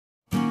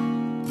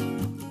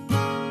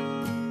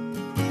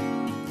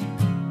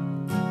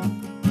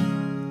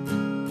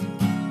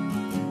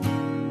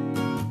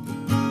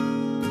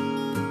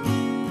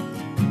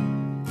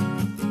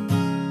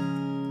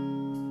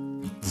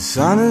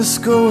Sun is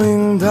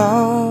going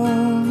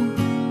down,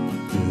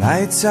 the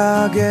lights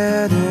are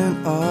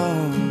getting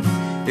off.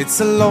 It's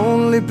a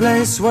lonely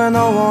place where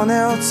no one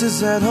else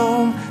is at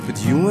home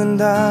but you and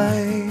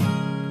I.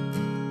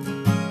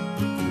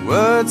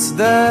 Words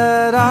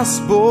that are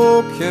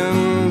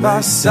spoken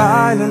by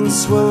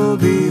silence will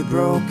be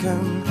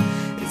broken.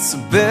 It's a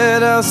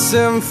bitter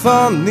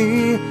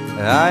symphony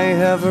I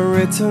have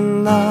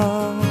written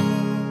now.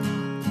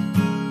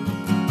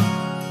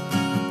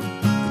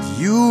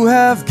 You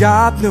have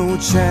got no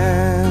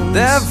chance.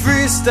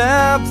 Every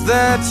step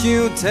that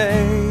you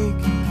take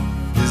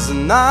is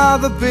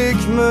another big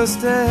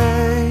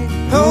mistake.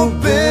 Oh,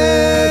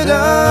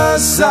 bitter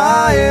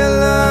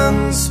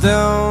silence,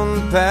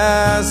 don't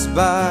pass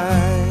by.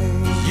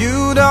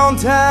 You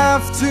don't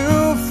have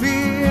to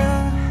fear,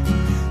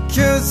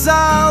 'cause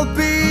I'll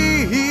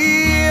be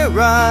here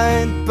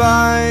right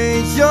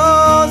by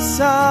your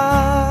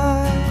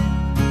side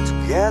to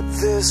get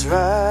this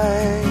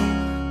right.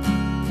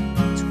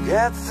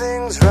 Get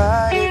things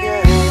right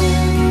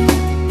again.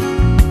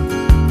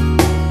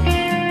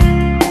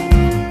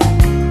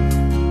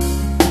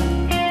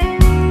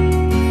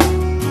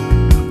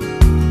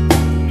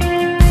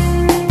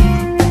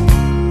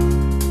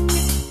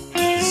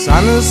 The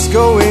sun is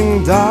going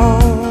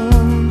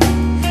down,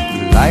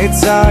 the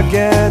lights are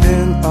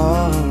getting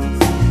off.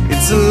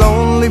 It's a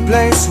lonely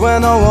place where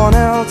no one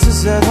else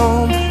is at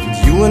home but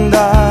you and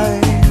I.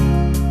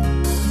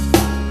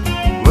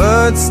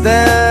 Words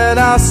that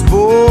are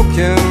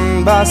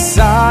spoken by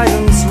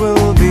silence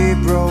will be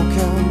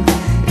broken.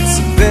 It's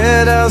a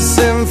bitter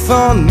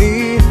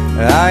symphony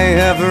I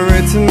have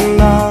written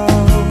now.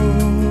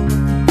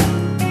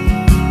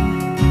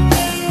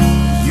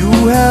 You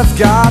have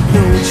got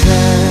no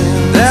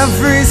chance.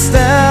 Every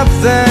step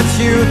that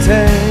you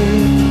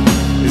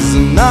take is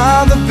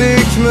another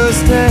big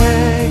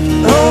mistake.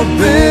 Oh,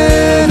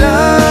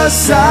 bitter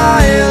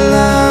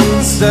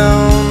silence,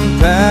 don't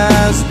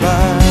pass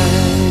by.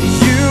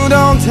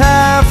 Don't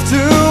have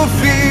to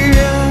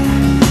fear,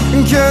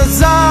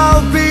 'cause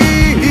I'll be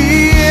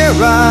here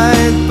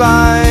right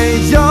by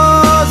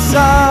your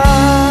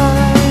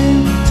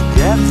side to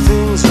get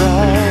things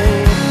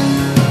right,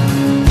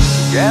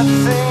 to get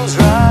things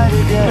right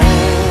again,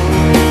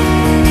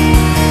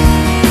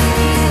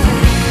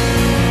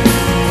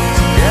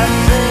 to get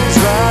things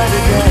right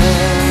again.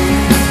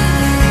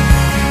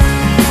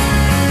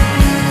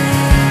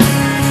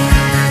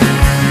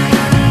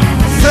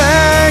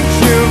 Thank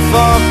you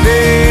for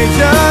being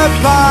a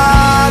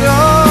part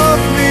of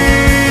me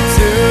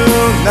tonight.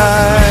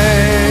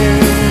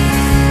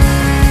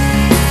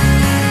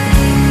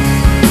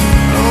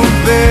 Oh,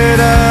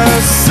 bitter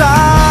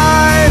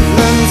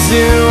silence,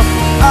 you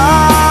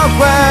are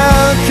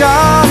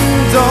welcome,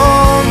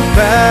 don't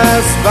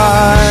pass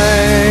by.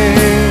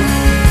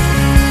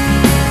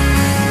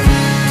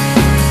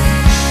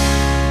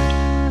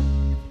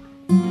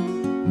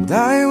 And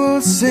I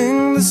will sing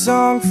the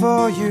song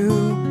for you,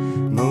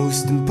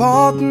 most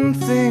important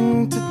thing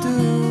to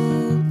do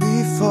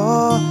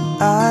before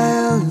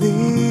I'll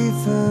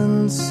leave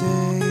and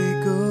say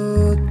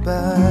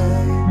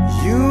goodbye.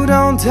 You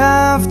don't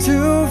have to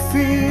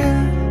fear,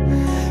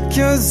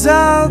 'cause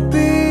I'll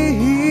be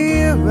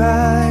here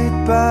right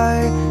by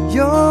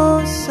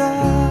your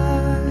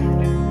side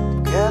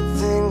to get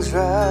things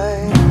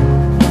right.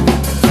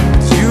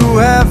 You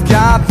have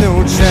got no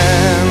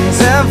chance.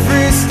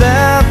 Every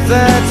step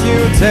that you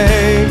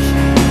take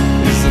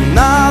is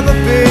another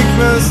big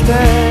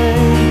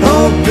mistake.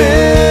 Oh,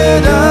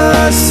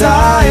 bitter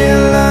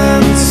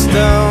silence,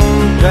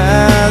 don't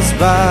pass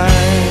by.